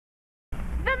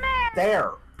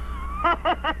There.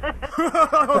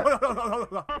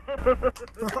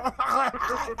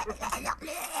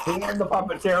 He and the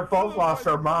puppeteer both lost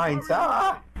their minds.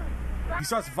 Ah! He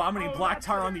starts vomiting black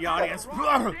tar on the audience.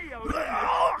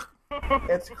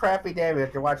 It's a crappy day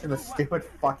if you're watching the stupid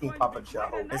fucking puppet show.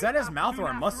 Is that his mouth or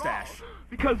a mustache?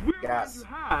 Because we're going to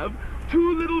have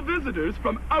two little visitors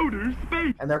from outer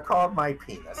space. And they're called my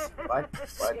penis. What?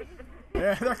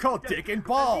 Yeah, they're called Dick and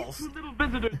Balls. Two little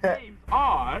visitors' names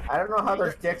are... I don't know how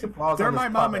there's dicks and balls. They're on this my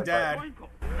mom puppet, and dad.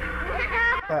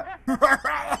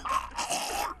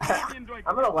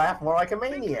 I'm gonna laugh more like a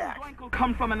maniac. Doinkel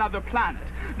come from another planet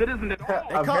that isn't at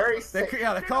all. They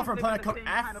come from a planet called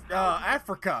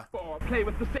Africa. Play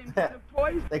with the same kind of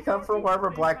toys. They come from wherever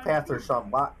Black Panther or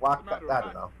something. I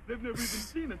don't know. They've never even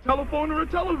seen a telephone or a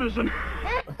television.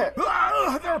 They're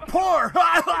poor.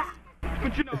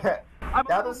 But you know,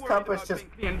 now this compass just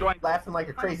laughing like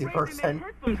a crazy person.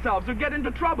 Hurt themselves or get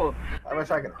into trouble. I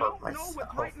wish I could hurt myself.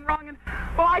 Right and wrong, and,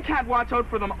 well, I can't watch out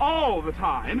for them all the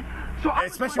time. So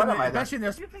especially in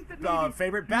their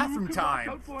favorite bathroom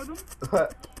time. You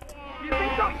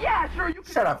think so? Yeah, sure. You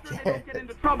can Shut up, kid. Get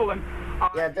into trouble and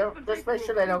yeah, just make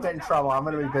sure they don't get in trouble. I'm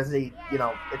gonna be busy, you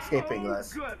know, escaping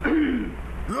this,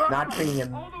 not being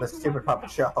in the stupid puppet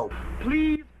show.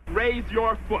 Please raise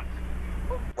your foot.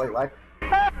 Wait, what?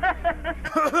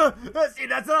 See,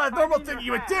 that's not a normal thing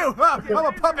you would do. I'm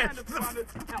a puppet.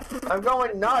 I'm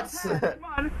going nuts.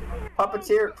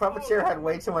 Puppeteer had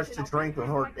way too much to drink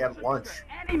before at lunch.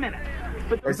 Any minute.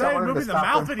 There's not even moving the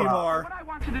mouth anymore. What I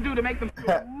want you to do to make them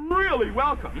feel really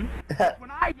welcome.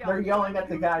 They're yelling at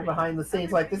the guy behind the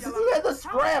scenes like, this isn't in the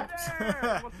script.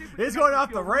 It's going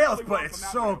off the rails, but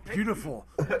it's so beautiful.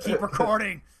 Keep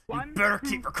recording. You better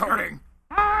keep recording.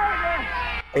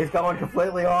 He's going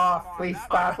completely off. Please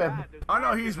stop him. Oh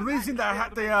no, he's releasing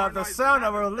the sound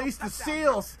of release the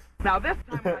seals. Now this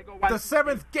time I go the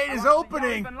seventh gate is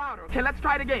opening. Okay, let's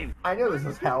try it again. I knew this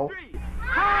was hell.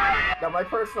 Now my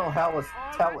personal hell is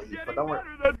telly, but don't worry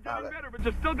about it. But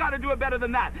you still got to do it better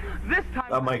than that. This time.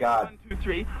 Oh my God. 1, 2,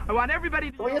 3. I want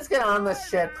everybody to. Can we just get on this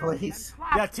shit, please?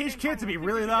 Yeah, teach kids to be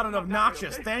really loud and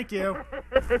obnoxious. Thank you.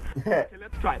 Okay,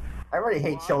 let's try it. I already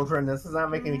hate children. This is not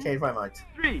making me change my mind.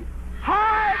 3.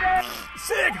 Hi.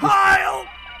 Sig Heil!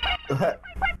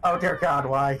 Oh dear God,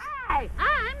 why? Hi,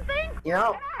 I'm Binkly. You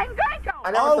know, I'm Doinkel.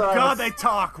 Oh God, they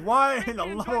talk. Why in the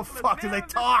love of fuck do they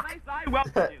talk?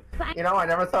 You know, I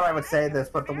never thought I would say this,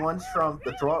 but the ones from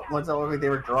the ones that looked like they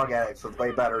were drug addicts was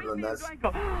way better than this.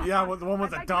 Yeah, well, the one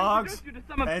with the dogs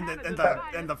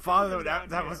and the father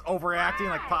that was overacting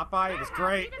like Popeye. It was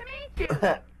great.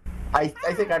 I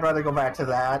think I'd rather go back to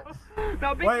that.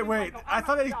 Wait. I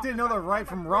thought they didn't know the right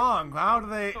from wrong. How do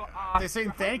they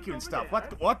saying thank you and stuff?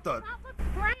 What the?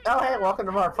 Oh, hey, welcome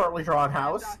to our partly drawn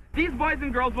house. These boys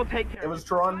and girls will take care. It was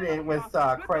drawn with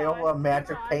Crayola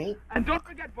magic paint. And don't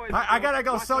forget, boys. I gotta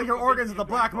go sell your organs at the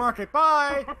black market.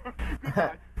 Bye.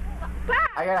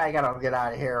 I gotta get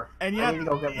out of here. And yet,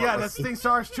 this thing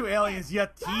stars 2 aliens.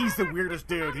 Yet he's the weirdest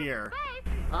dude here.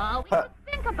 All we could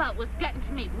think about was getting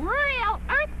to meet real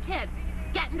Earth kids.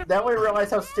 Then we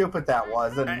realized how stupid that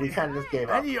was, and we kind of just gave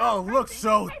up. And you all look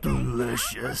so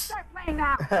delicious.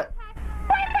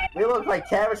 We look like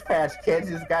Cabbage Patch Kids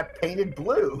who's got painted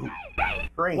blue.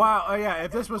 Green. Wow, oh yeah,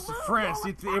 if this was France,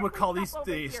 they would call these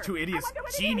 2 idiots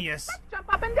genius.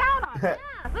 Jump up and down on it.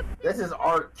 This is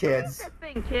art, kids.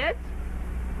 Thing, kids.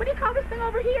 What do you call this thing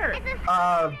over here?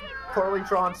 Poorly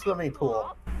drawn swimming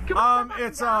pool.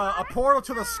 It's a portal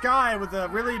to the sky with a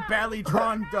really badly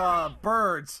drawn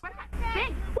birds.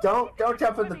 Don't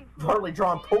jump in the poorly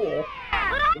drawn pool.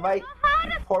 You might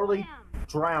poorly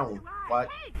drown. What?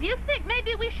 Do you think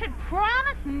maybe we should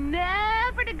promise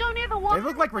never to go near the water? They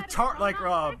look like Bart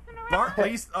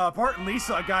and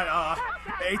Lisa got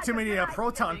ate too many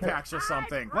proton packs or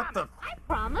something. What the? I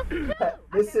promise too.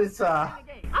 This is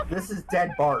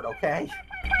dead Bart, okay?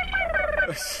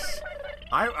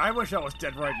 I wish I was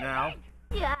dead right now.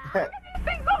 Yeah.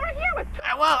 Things over here with.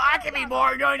 Well, I can be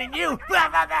more annoying than you.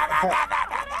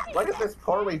 Look at this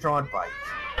poorly drawn bike.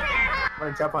 I'm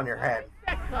gonna jump on your head.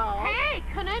 Hey,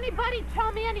 can anybody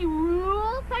tell me any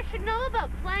rules I should know about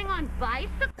playing on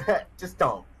bicycles? Just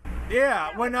don't.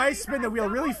 Yeah, when I spin the wheel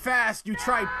really fast, you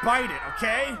try bite it,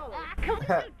 okay? Can we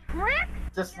do tricks?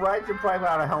 Just ride your bike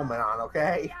without a helmet on,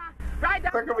 okay? The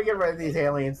quicker we get rid of these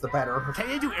aliens, the better. Can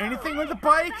you do anything with the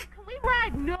bike? Can we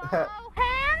ride no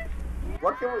hands?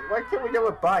 What can we do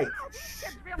with bike?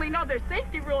 Kids really know their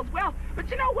safety rules well, but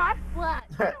you know what? What?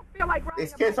 I don't feel like riding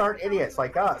These kids aren't idiots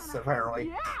like us, apparently.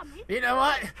 Yeah, me You know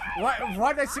what?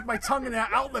 Why did I stick my tongue in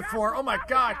that outlet for? Oh my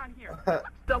god. down here. It's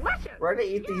delicious. We're gonna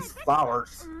eat these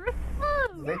flowers. I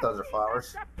Food. think those are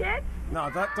flowers. Kids? No,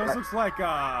 those looks like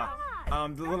the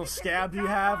little scab you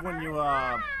have when you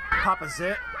pop a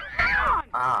zit.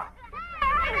 Ah,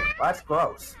 that's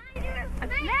gross. A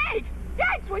snake!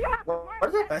 Yikes, will you have What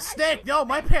is it? A snake? No,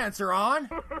 my pants are on.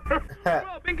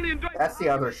 Binkly and Doinkel. That's the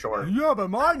other short. Yeah, but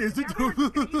mine isn't. Some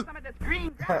of this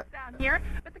green grass down here,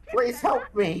 but the kids Please help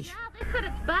me. Yeah, they said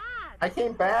it's bad. I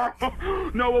came back.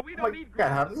 No, well, we Oh my don't need God,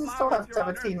 how does green it still have flowers, Your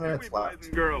Honor, 17 minutes do we, boys left?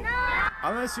 and girls?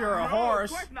 Unless you're a No,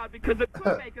 horse. of course not, because it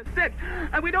could make us sick.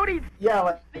 And we don't eat Yeah,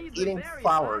 like seeds eating and berries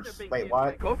flowers. either, Binkly Wait, and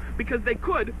what? Doinkel, because they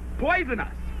could poison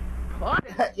us.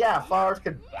 Yeah, flowers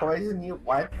could poison you.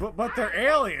 What? But they're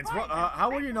aliens.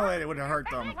 How would you know that it would hurt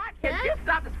them? Kids, you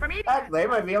stop us from eating Heck, they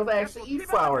might be able to actually eat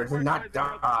flowers and not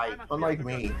die, unlike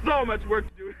me. So much work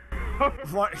to do.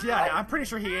 What? Yeah, I'm pretty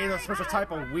sure he ate a special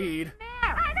type of weed.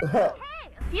 Hey, a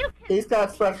few kids. He's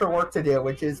got special work to do,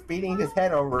 which is beating his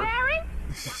head over. Berries?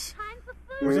 What kinds of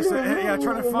food? We're just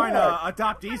trying to find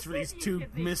adoptees for these two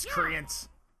miscreants.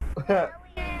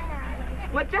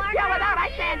 Well, just yell it out. I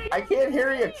can't. I can't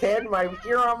hear you, kid.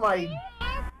 You're on my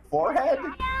forehead.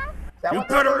 Is that You what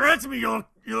better that answer me, you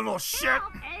little shit.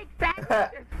 Exactly.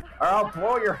 is? Or I'll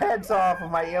blow your heads off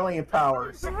with my alien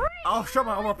powers. I'll shove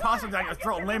my opossum down your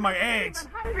throat and lay my eggs.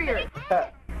 Hungrier.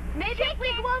 Maybe if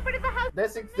we go over to the house,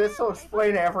 This will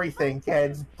explain everything,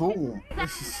 kids. Boom.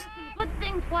 good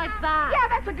things like that. Yeah,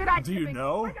 that's a good idea. Do you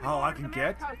know how I can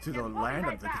get to the land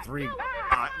of the three,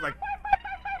 like,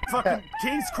 fucking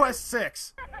King's Quest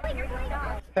 6?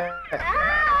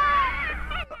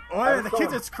 Oh, the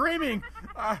kids are screaming.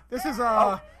 This is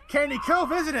Candy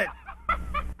Cove, isn't it?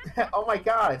 Oh my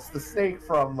God, it's the snake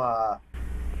from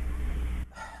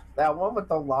that one with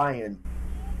the lion.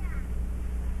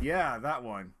 Yeah, that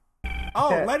one.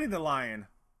 Oh, Letty the Lion.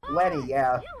 Lenny,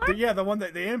 yeah. The one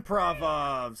that the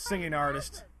improv singing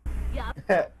artist. Yeah.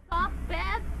 Soft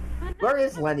bed. Where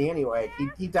is Lenny anyway?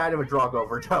 He died of a drug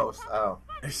overdose. Oh.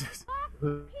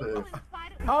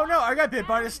 Oh no, I got bit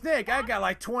by the snake. I got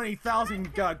like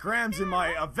 20,000 grams in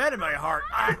my vet in my heart.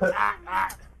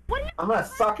 I'm gonna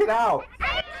suck it out.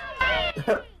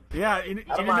 Yeah, did you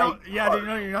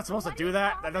know you're not supposed to do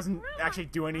that? That doesn't actually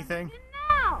do anything.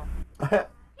 No.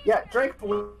 Yeah, drink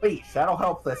bleach. That'll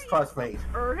help this, trust me.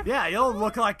 Yeah, you'll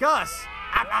look like us.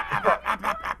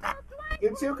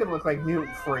 You two can look like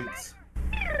mutant freaks.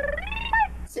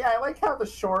 See, I like how the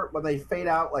short, when they fade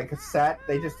out like a set,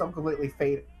 they just don't completely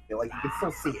fade. Like, you can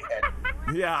still see it.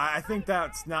 Yeah, I think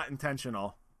that's not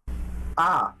intentional.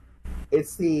 Ah.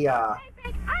 It's the,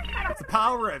 It's the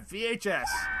power of VHS.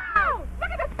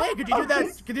 Hey, could you do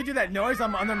that? Could you do that noise?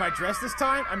 I'm under my dress this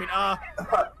time. I mean,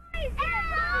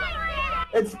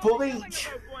 it's bleach.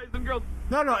 Boys and girls.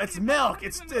 no, it's milk.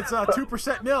 It's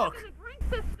 2% milk.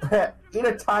 Eat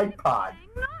a Tide Pod.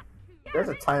 There's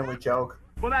a timely joke.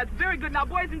 Well, that's very good. Now,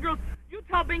 boys and girls, you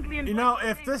tell Binkly and You know,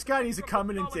 if this guy needs to come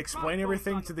in and to explain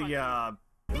everything to the Binkly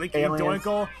and Aliens.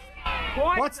 Doinkel,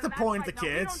 Boys, what's the that's point of right. the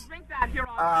Now, we kids? don't drink that here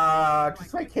on-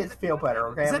 Just make kids feel better,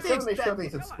 okay? Is I'm that still the gonna ex- show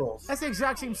these in schools. That's the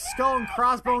exact same skull and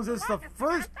crossbones as the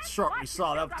first short we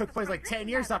saw that took place like 10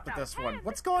 years after this one.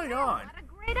 What's going on?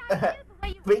 Great idea, the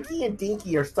way you Binky and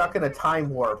Dinky are stuck in a time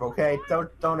warp, okay?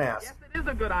 Don't ask. Yes, it is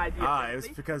a good idea. It's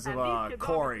Binkly. because of And these kids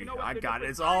Corey. obviously know what I they're got it. doing.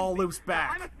 It's all loops I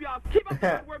back. must be off. Keep up the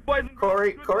good work, boys and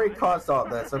girls. Corey caused all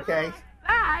this, okay?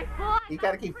 Bye. You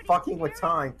gotta keep fucking with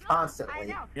time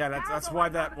constantly. Yeah, that's why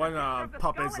that one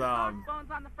pup is got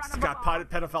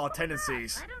pedophile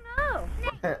tendencies. I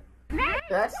don't know.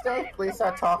 That snake, please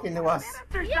stop talking to us.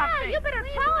 Yeah, you better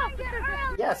tell us.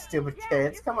 Yeah, stupid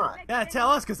kids, come on. Yeah, tell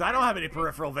us, because I don't have any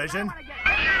peripheral vision.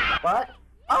 What?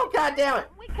 Oh, god damn it!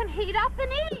 We can heat up and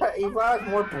eat. He brought us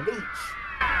more bleach.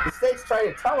 The snake's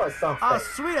trying to tell us something. Oh,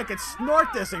 sweet, I could snort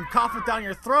this and cough it down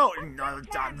your throat.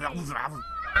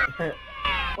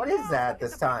 What is that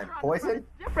this time? Poison?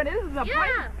 Different. This is a Yeah.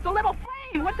 flame. It's a little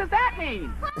flame. What does that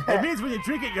mean? It means when you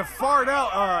drink it, you fart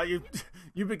out.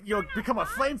 You'll become a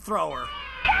flamethrower.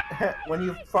 When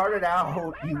you fart it out,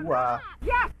 you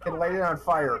Yes. can light it on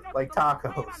fire like On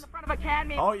tacos. the front of a can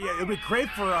means Oh yeah, it'll be great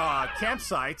for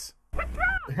campsites.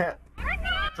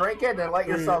 Drink it and light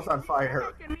yourselves on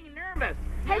fire. making me nervous.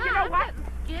 Hey, you know what?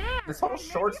 Yeah. This whole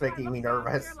short's making me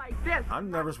nervous. You're like this.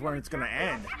 I'm nervous when it's gonna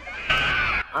end.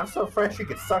 I'm so fresh you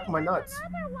could suck my nuts.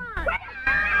 Another one.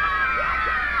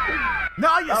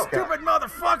 No, you Okay. stupid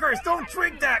motherfuckers! Don't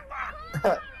drink that.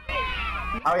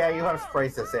 Oh yeah, you have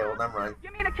sprays disabled, I'm right.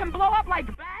 You mean it can blow up like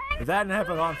bang? That and have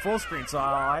it on full screen, so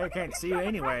I can't see it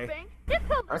anyway.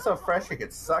 I'm so fresh you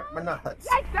could suck my nuts.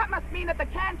 Yikes, that must mean that the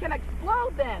can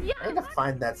explode then. I need to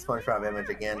find that SpongeBob image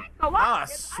again. Ah,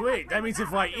 sweet. That means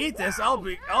if I eat this, I'll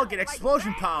get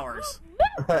explosion powers.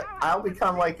 I'll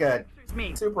become like a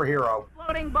superhero.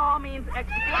 Exploding ball means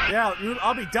explode. Yeah,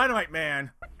 I'll be Dynamite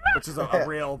Man, which is a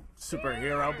real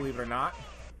superhero, believe it or not.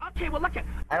 Okay, well look at.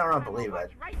 I don't believe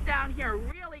it. Right down here,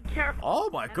 really careful. Oh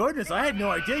my goodness, I had no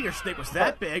idea your snake was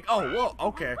that big. Oh, whoa,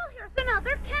 okay. Well, here's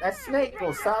another can. That snake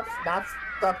will stop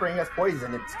bringing us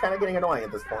poison. It's kind of getting annoying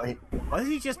at this point. Why did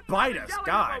he just bite us?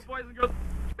 God. Boys and girls.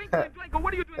 Binkly and Doinkel,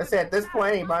 what are you doing? I say at this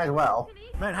point, he might as well.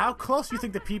 Man, how close do you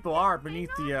think the people are beneath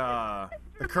the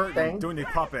curtain doing the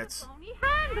puppets?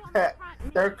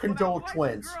 They're conjoined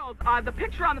twins. Girls, the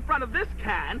picture on the front of this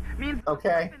can means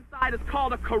Okay. inside is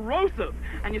called a corrosive,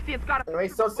 and you see it's got a. Anyway,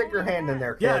 still stick your hand in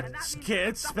there, Yeah, kid.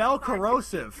 kids, spell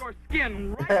corrosive. Your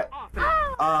skin right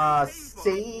off.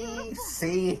 C.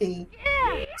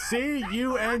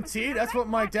 C-U-N-T, that's what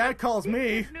my dad calls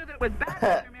me. Knew that it was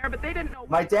bad for but they didn't know.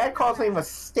 My dad calls me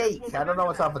mistake. I don't know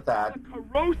what's up with that.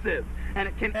 Corrosive, and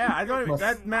it can. Yeah, I don't even,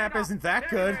 that map isn't that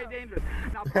good. Very dangerous.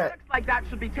 Now, products like that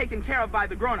should be taken care of by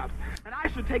the grown-ups, and I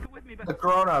should take it with me. But The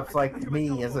grown-ups like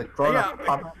me as a grown-up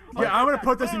pup. Yeah, I'm gonna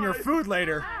put this in your food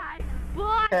later.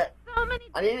 Boy, so many.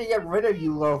 I need to get rid of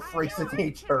you little freaks of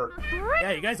nature.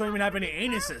 Yeah, you guys don't even have any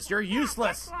anuses. You're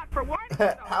useless. for what?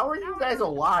 How are you guys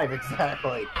alive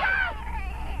exactly?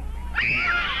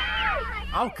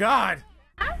 Oh, God.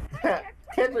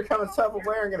 Kids are coming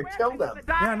self-aware and gonna kill them.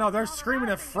 Yeah, no, they're screaming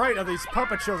in fright of these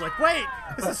puppet shows. Like, wait,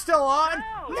 is it still on?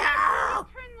 No!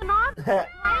 Turn them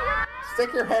off.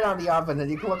 Stick your head on the oven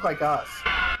and you can look like us.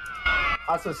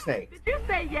 Us a snake. Did you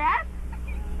say yes?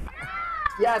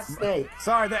 Yes, snake.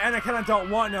 Sorry, and I kind of don't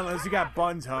want none unless you got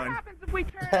buns, What hun. happens if we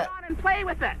turn it on and play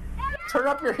with it? Turn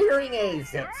up your hearing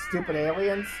aids, you stupid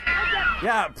aliens.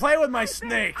 Yeah, play with my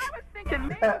snake. I was thinking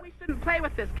maybe we shouldn't play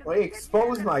with this. 'Cause Let me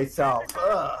expose myself.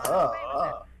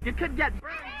 you could get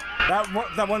burned.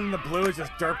 That one in the blue is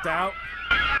just derped out.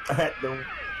 The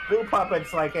blue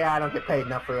puppet's like, yeah, I don't get paid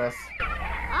enough for this.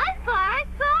 I thought I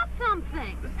saw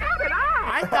something. So did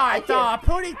I. I thought I saw a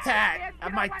pooty tat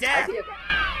at my desk.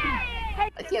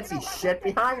 I can't see shit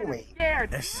behind me.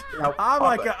 Scared. You know, I'm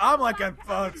puppet. like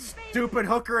a stupid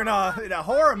hooker in a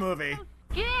horror movie.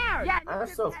 Scared. Yeah, I'm you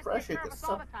so just fresh sit it around could us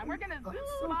all suck. the time. We're gonna zoom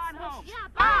so on home. Yeah,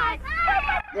 bye.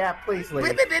 Yeah, please leave.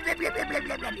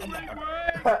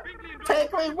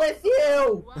 Take me with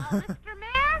you. Well, Mr.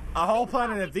 Mayor? A whole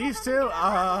planet of these two?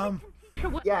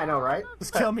 Yeah, I know, right?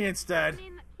 Just kill me instead. I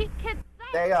mean, these kids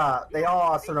They all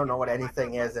also don't know what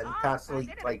anything is and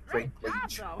constantly like drink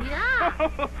bleach. Yeah.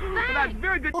 Well, that's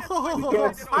very good.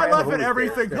 I laugh at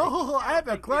everything. I have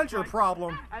a cleanser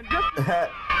problem. And just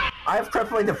I have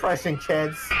crippling depression,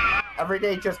 kids. Every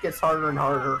day just gets harder and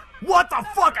harder. What the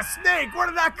fuck? A snake? Where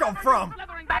did that come from?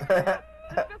 slithering back. Has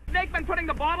this snake been putting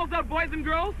the bottles out, boys and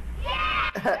girls?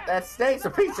 That snake's a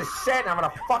piece of shit and I'm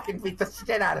gonna fucking beat the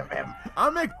shit out of him.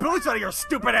 I'll make boots out of your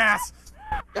stupid ass.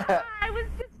 I was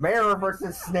just Mayor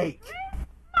versus snake.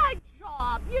 my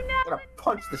job. You I'm never. gonna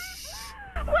punch the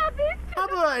Well, these How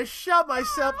about I shove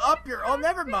myself up your... Oh,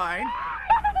 never mind.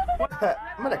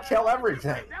 I'm gonna kill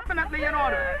everything. Definitely in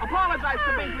order. Apologize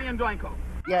to Binkly and Doinkel.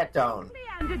 Yeah, don't.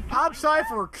 ended. I'm sorry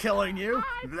for killing you.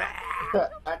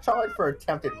 I charge for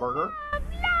attempted murder.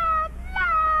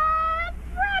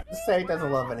 The snake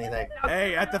doesn't love anything.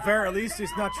 Hey, at the very least,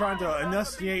 he's not trying to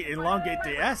enunciate, elongate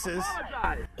the S's.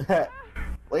 Apologize. At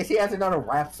least he hasn't done a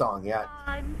rap song yet.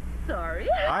 I'm sorry.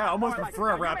 I almost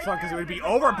prefer a rap song because it would be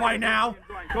over by now.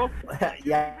 Doinkel.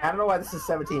 Yeah, I don't know why this is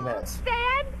 17 minutes.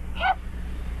 Stan, kiss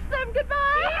them goodbye.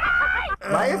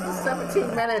 Why is this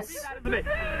 17 minutes?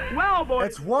 Well, boys,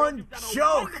 It's one you've done a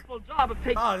joke. wonderful job of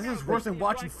taking Oh, this is worse than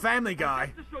watching Family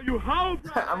Guy. to show you how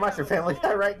I'm watching Family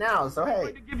Guy right now, so to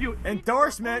hey. give you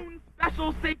Endorsement.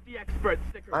 special safety expert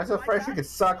sticker. I'm so fresh you could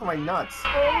suck my nuts.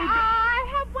 I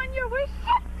have one your wish.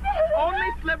 Only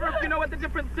sliver if you know what the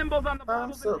different symbols on the I'm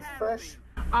bottles so and cans fresh.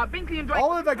 mean. Binkly and Doinkel.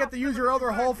 Only if I get to use your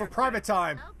other hole for private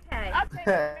time.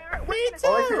 Okay. Only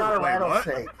if you're not a Wait, what?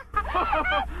 rattlesnake.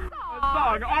 Song.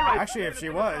 All right. Actually, if she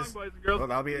was, Boys and girls.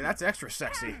 well, that's extra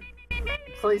sexy.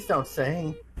 Please don't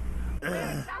sing. Two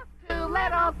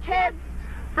little kids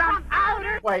from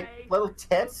outer Wait, little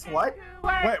tits? What?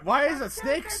 Wait, why is a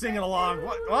snake singing along?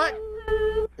 What?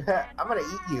 I'm gonna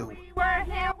eat you. We're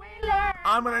here, we learn.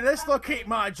 I'm gonna dislocate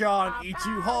my jaw and eat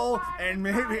you whole, and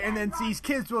then these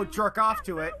kids will jerk off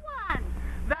to it.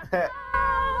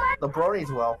 The bronies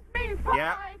will.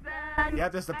 Yeah. Yeah,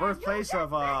 this is the birthplace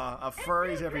of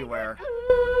furries everywhere.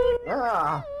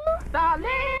 Ah,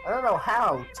 I don't know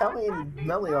how. Tell me and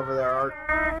Millie over there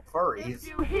are furries.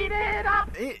 You heat it up.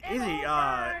 Easy.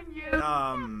 I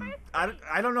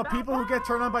don't know. People who get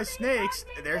turned on by snakes,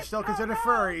 they're still considered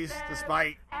furries,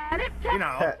 despite, And it you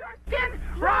know. skin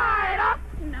right up.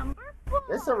 Number 4.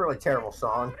 This is a really terrible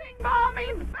song. Bing ball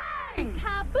means bang.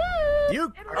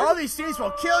 Taboo. All these scenes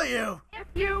will kill you. If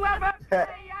you ever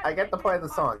I get the point of the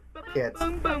song, kids.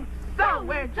 boom boom. So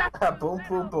we're just Boom,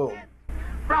 boom, boom.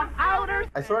 from outer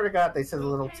I swear to God, they said the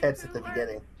little tits at the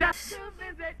beginning. just to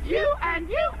visit you and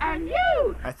you and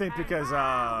you. I think because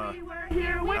We were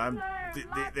here with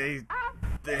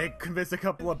they convinced a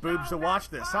couple of boobs to watch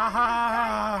this. Ha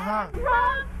ha ha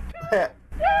ha ha.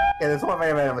 Yeah, this one may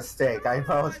have been a mistake. I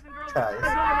apologize.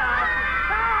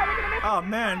 Oh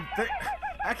man,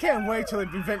 I can't wait till they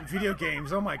invent video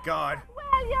games. Oh my god.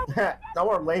 Well, you No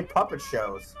more lame puppet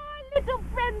shows little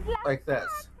friends like this.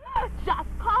 just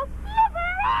call Sliver.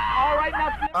 All right,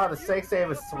 now. Oh, the snake save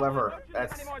is Sliver.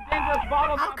 That's Any more dangerous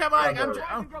bottles? Oh come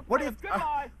on! What do you?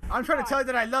 I'm trying to tell you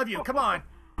that I love you. Come on.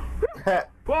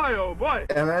 Boy, oh boy.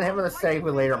 and then him and the snake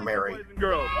would later marry. Boys and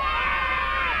girls.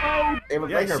 Oh, They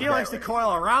would Yeah, later she likes to marry.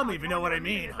 coil around me, if you know what I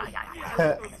mean.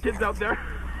 kids out there.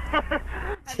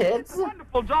 Kids?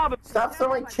 Wonderful job. Stop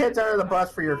throwing kids under the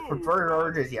bus for your perverted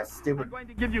urges, you I'm stupid. going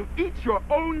to give you each your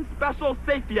own special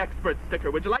safety expert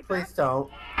sticker. Would you like that? Please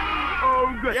don't.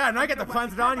 Oh, good. Yeah, and I get to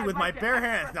plant it on you with my bare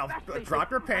hands. Now,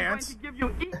 drop your pants. I'm going to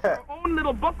give you each your own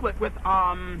little booklet with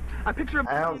a picture of.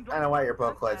 I don't want your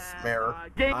booklets, Mirror.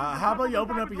 How about you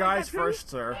open up your eyes first,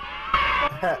 sir?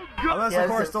 Unless, Yes, of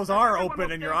course, it- those are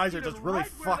open and your eyes are just really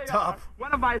fucked up.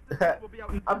 One of my sisters will be out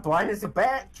in I'm blind as a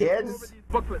bat, over kids. these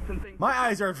booklets and things. My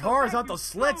eyes are horizontal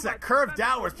slits that curve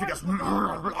downwards because...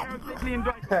 Binkly and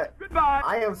Doinkel. Goodbye.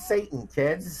 I am Satan,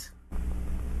 kids.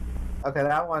 Okay,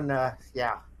 that one,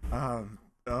 yeah. oh,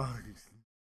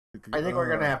 I think we're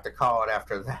gonna have to call it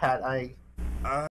after that.